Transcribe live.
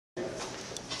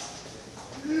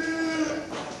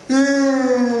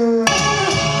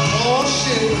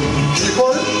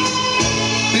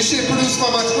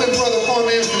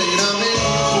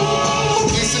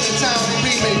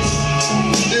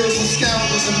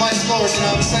Miclord, you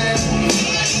know what I'm saying?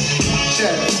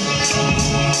 Check.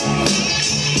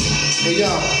 Hey, yo,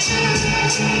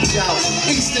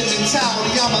 Eastern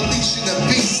mentality, I'm unleashing the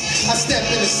beast. I step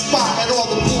in the spot and all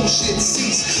the bullshit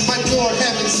cease. My Lord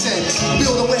heaven sent,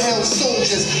 building with hell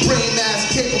soldiers, brain mass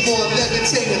capable of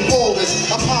levitating boulders.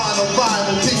 Upon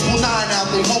arrival, peaceful 9 out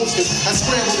they hosted. I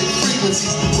scramble in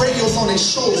frequencies, radios on their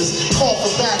shoulders, call for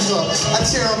backup. I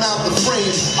tear them out the frame.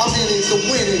 I'm in it to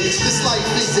win it. This life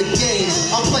is a game.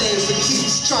 I'm playing for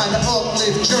keeps, trying to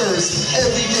uplift jurors.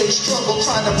 Everyday struggle,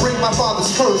 trying to break my father's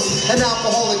curse. An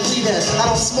alcoholic weed head, I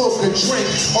don't smoke or drink.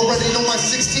 Already know my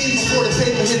 16 before the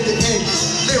paper hit the ink.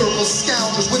 Lyrical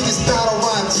scoundrels with this battle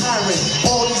rhyme tyrant.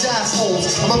 All these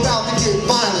assholes, I'm about to get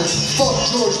violent. Fuck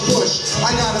George Bush,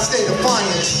 I gotta stay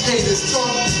defiant. Haters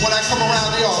talk, when I come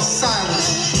around they all silent.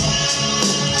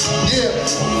 Yeah,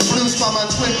 produced by my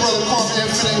twin brother Karma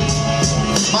Infinite.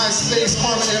 MySpace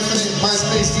Karma Infinite,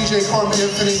 MySpace DJ Karma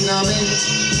Infinite, you know what I mean?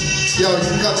 Yo, you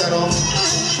can cut that off.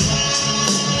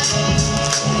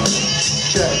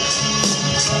 Check.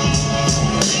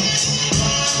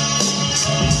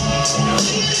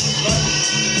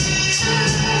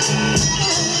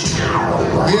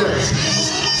 Yeah.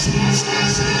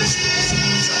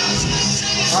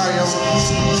 Alright, yo.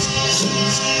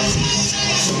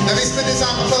 Let me spin this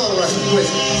on the color right quick.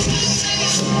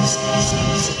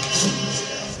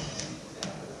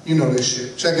 You know this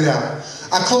shit. Check it out.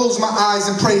 I close my eyes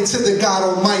and pray to the God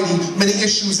Almighty. Many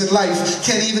issues in life,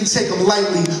 can't even take them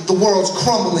lightly. The world's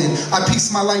crumbling. I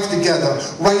piece my life together.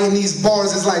 Writing these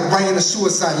bars is like writing a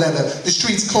suicide letter. The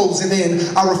streets closing in.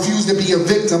 I refuse to be a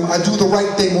victim. I do the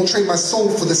right thing, won't trade my soul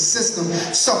for the system.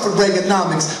 Suffered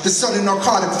Reaganomics, the sudden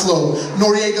narcotic flow.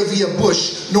 Noriega via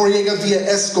Bush, Noriega via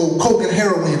Esco, coke and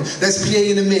heroin. That's PA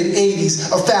in the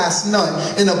mid-80s. A fast nut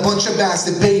and a bunch of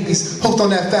bastard babies. Hooked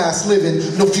on that fast living,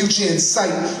 no future in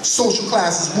sight. Social class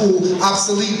is wool,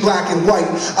 obsolete black and white.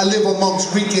 I live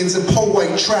amongst Ricans and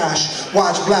po-white trash.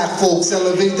 Watch black folks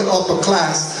elevate the upper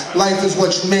class. Life is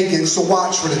what you make it, so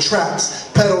watch for the traps.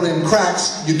 Pedal them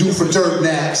cracks, you do for dirt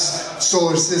naps.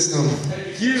 Solar system,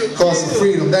 cause of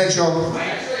freedom. Thanks, y'all.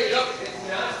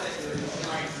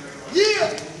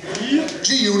 Yeah!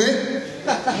 G-Unit.